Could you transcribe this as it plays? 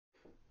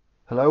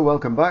Hello,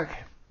 welcome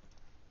back.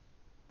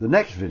 The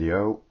next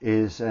video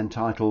is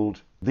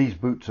entitled These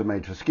Boots Are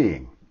Made for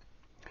Skiing.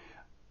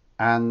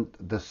 And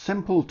the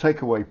simple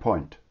takeaway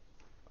point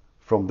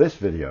from this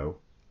video,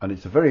 and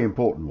it's a very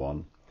important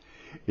one,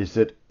 is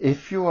that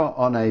if you are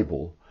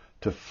unable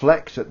to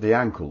flex at the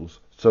ankles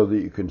so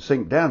that you can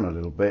sink down a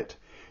little bit,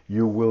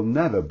 you will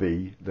never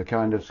be the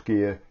kind of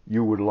skier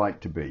you would like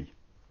to be.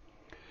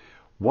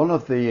 One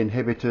of the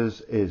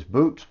inhibitors is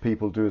boots.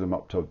 People do them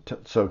up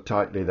so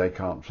tightly they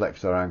can't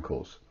flex their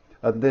ankles.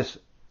 And this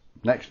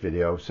next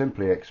video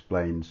simply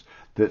explains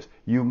that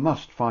you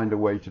must find a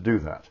way to do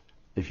that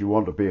if you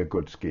want to be a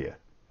good skier.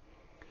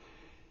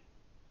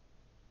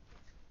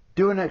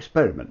 Do an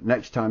experiment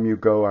next time you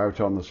go out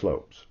on the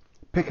slopes.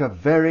 Pick a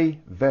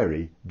very,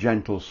 very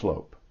gentle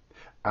slope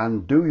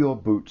and do your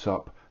boots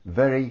up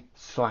very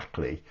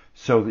slackly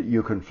so that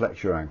you can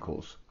flex your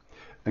ankles.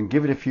 And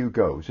give it a few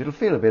goes. It'll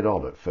feel a bit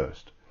odd at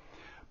first,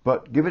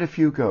 but give it a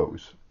few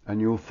goes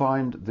and you'll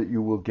find that you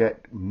will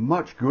get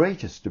much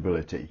greater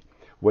stability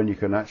when you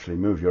can actually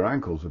move your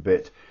ankles a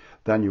bit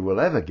than you will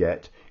ever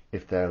get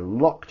if they're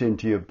locked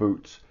into your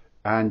boots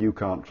and you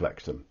can't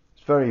flex them.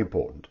 It's very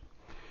important.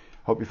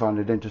 Hope you found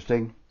it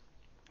interesting.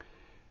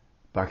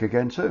 Back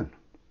again soon.